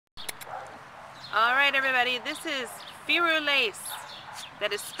All right, everybody, this is Firulais.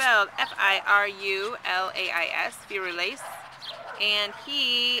 That is spelled F-I-R-U-L-A-I-S, Firulais. And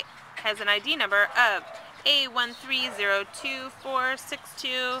he has an ID number of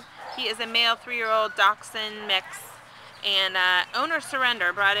A1302462. He is a male 3-year-old Dachshund mix. And owner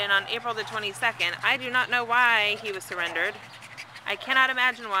surrender brought in on April the 22nd. I do not know why he was surrendered. I cannot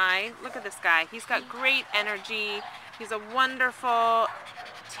imagine why. Look at this guy. He's got great energy. He's a wonderful,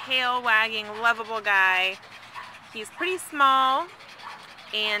 tail-wagging, lovable guy. He's pretty small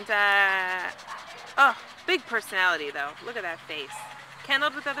and, oh, big personality though. Look at that face.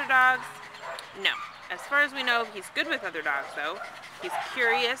 Kenneled with other dogs? No. As far as we know, he's good with other dogs though. He's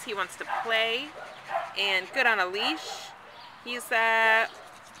curious, he wants to play, and good on a leash. He's a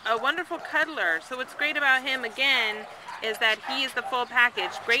wonderful cuddler. So what's great about him, again, is that he is the full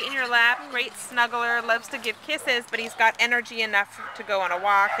package. Great in your lap, great snuggler, loves to give kisses, but he's got energy enough to go on a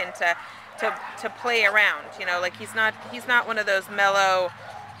walk and to play around. You know, like he's not one of those mellow,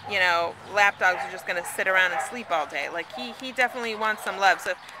 you know, lap dogs who are just gonna sit around and sleep all day. Like he definitely wants some love.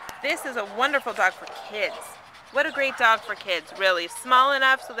 So this is a wonderful dog for kids. What a great dog for kids, really. Small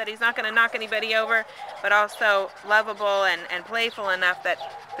enough so that he's not gonna knock anybody over, but also lovable and playful enough that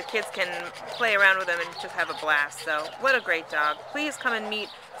the kids can play around with him and just have a blast. So what a great dog. Please come and meet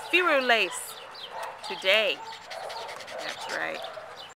Firulais today. That's right.